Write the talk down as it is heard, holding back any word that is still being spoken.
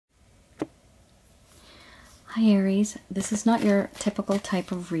Hi Aries, this is not your typical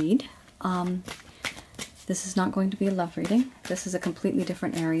type of read. This is not going to be a love reading. This is a completely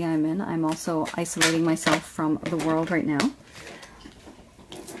different area I'm in. I'm also isolating myself from the world right now.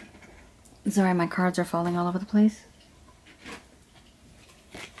 Sorry, my cards are falling all over the place.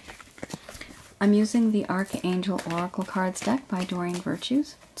 I'm using the Archangel Oracle Cards deck by Doreen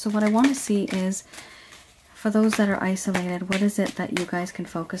Virtues. So what I want to see is, for those that are isolated, what is it that you guys can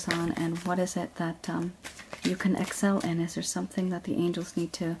focus on, and what is it that you can excel in? Is there something that the angels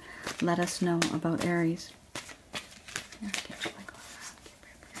need to let us know about Aries?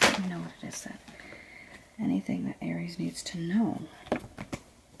 Let me know what it is that, anything that Aries needs to know.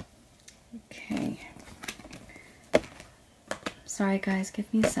 Okay. Sorry guys,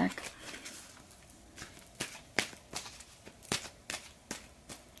 give me a sec.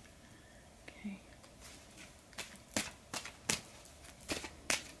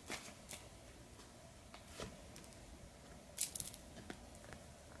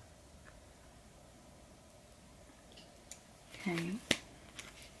 Okay.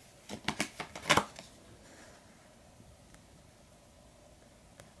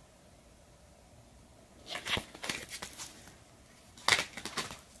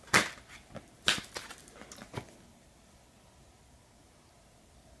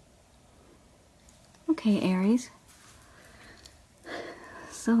 Okay, Aries.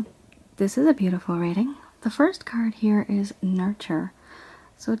 So this is a beautiful reading. The first card here is nurture.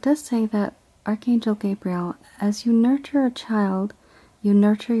 So it does say that Archangel Gabriel, as you nurture a child, you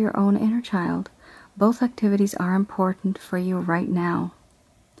nurture your own inner child. Both activities are important for you right now.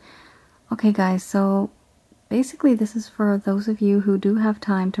 Okay guys, so basically this is for those of you who do have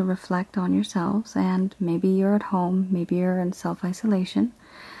time to reflect on yourselves, and maybe you're at home, maybe you're in self-isolation.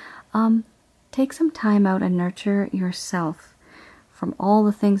 Take some time out and nurture yourself. From all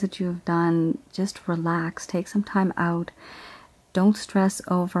the things that you have done, just relax, take some time out. Don't stress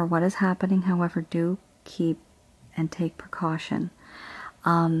over what is happening, however, do keep and take precaution.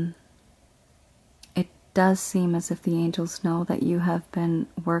 It does seem as if the angels know that you have been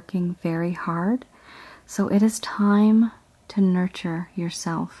working very hard, so it is time to nurture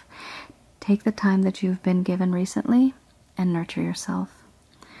yourself. Take the time that you've been given recently and nurture yourself.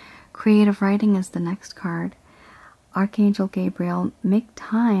 Creative writing is the next card. Archangel Gabriel, make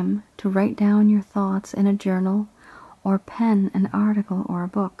time to write down your thoughts in a journal or pen an article or a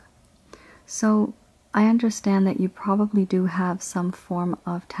book. So I understand that you probably do have some form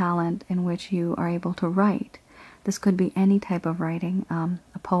of talent in which you are able to write. This could be any type of writing,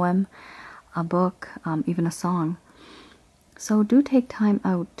 a poem, a book, even a song. So do take time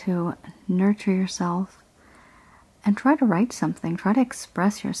out to nurture yourself and try to write something. Try to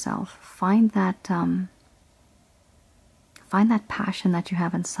express yourself. Find that passion that you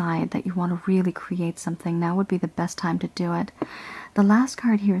have inside, that you want to really create something. Now would be the best time to do it. The last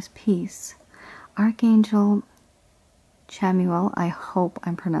card here is peace. Archangel Chamuel, I hope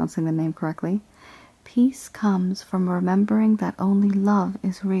I'm pronouncing the name correctly. Peace comes from remembering that only love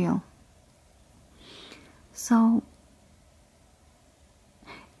is real. So,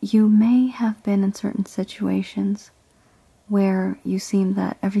 you may have been in certain situations where you seem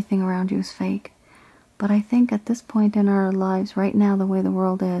that everything around you is fake. But I think at this point in our lives, right now, the way the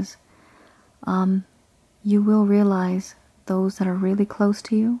world is, you will realize those that are really close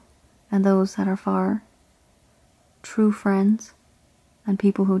to you and those that are far, true friends and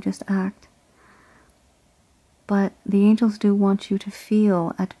people who just act. But the angels do want you to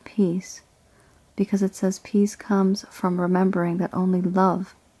feel at peace, because it says peace comes from remembering that only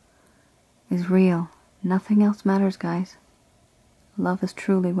love is real. Nothing else matters, guys. Love is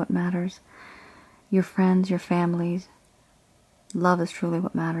truly what matters. Your friends, your families. Love is truly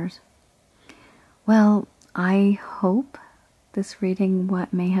what matters. Well, I hope this reading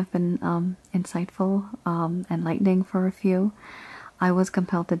may have been insightful, enlightening for a few. I was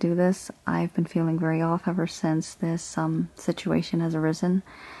compelled to do this. I've been feeling very off ever since this situation has arisen.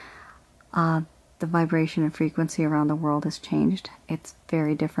 The vibration and frequency around the world has changed. It's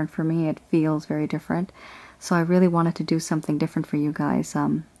very different for me. It feels very different. So I really wanted to do something different for you guys,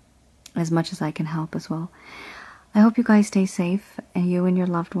 as much as I can help as well. I hope you guys stay safe, and you and your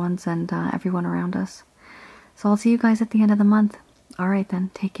loved ones and everyone around us. So I'll see you guys at the end of the month. Alright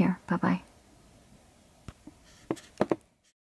then, take care. Bye-bye.